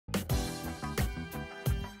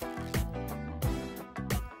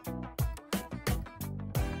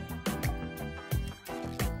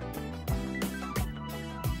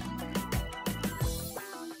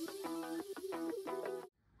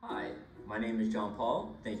my name is John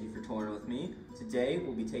Paul. Thank you for touring with me. Today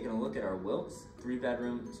we'll be taking a look at our Wilkes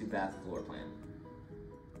 3-bedroom, 2-bath floor plan.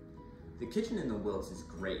 The kitchen in the Wilkes is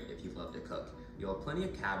great if you love to cook. You'll have plenty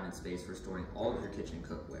of cabinet space for storing all of your kitchen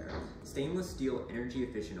cookware, stainless steel energy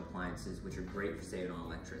efficient appliances which are great for saving on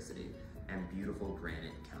electricity, and beautiful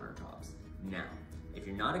granite countertops. Now, if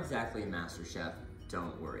you're not exactly a master chef,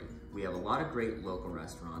 don't worry. We have a lot of great local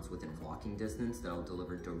restaurants within walking distance that will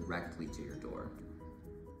deliver directly to your door.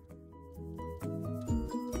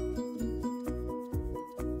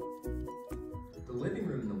 The living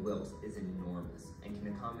room in the Wilkes is enormous and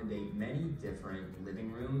can accommodate many different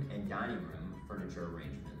living room and dining room furniture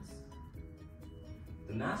arrangements.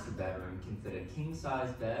 The master bedroom can fit a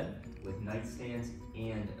king-size bed with nightstands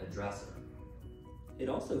and a dresser. It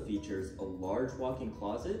also features a large walk-in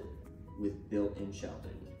closet with built-in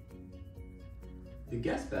shelving. The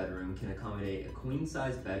guest bedroom can accommodate a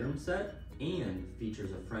queen-size bedroom set and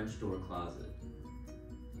features a French door closet.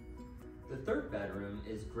 The third bedroom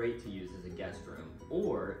is great to use as a guest room,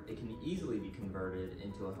 or it can easily be converted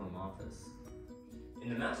into a home office. In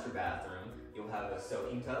the master bathroom, you'll have a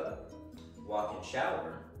soaking tub, walk-in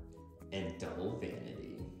shower, and double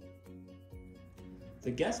vanity.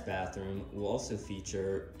 The guest bathroom will also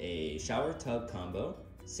feature a shower tub combo,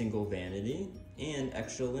 single vanity, and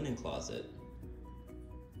extra linen closet.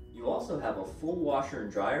 You also have a full washer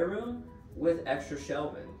and dryer room with extra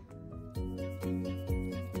shelving.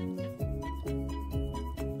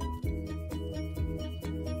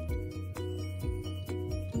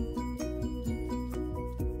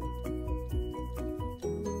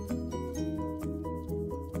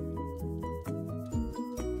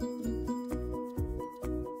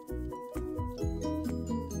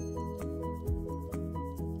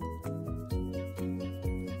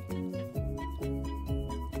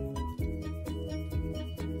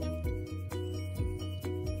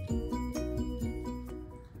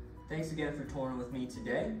 Thanks again for touring with me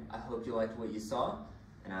today. I hope you liked what you saw,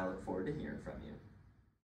 and I look forward to hearing from you.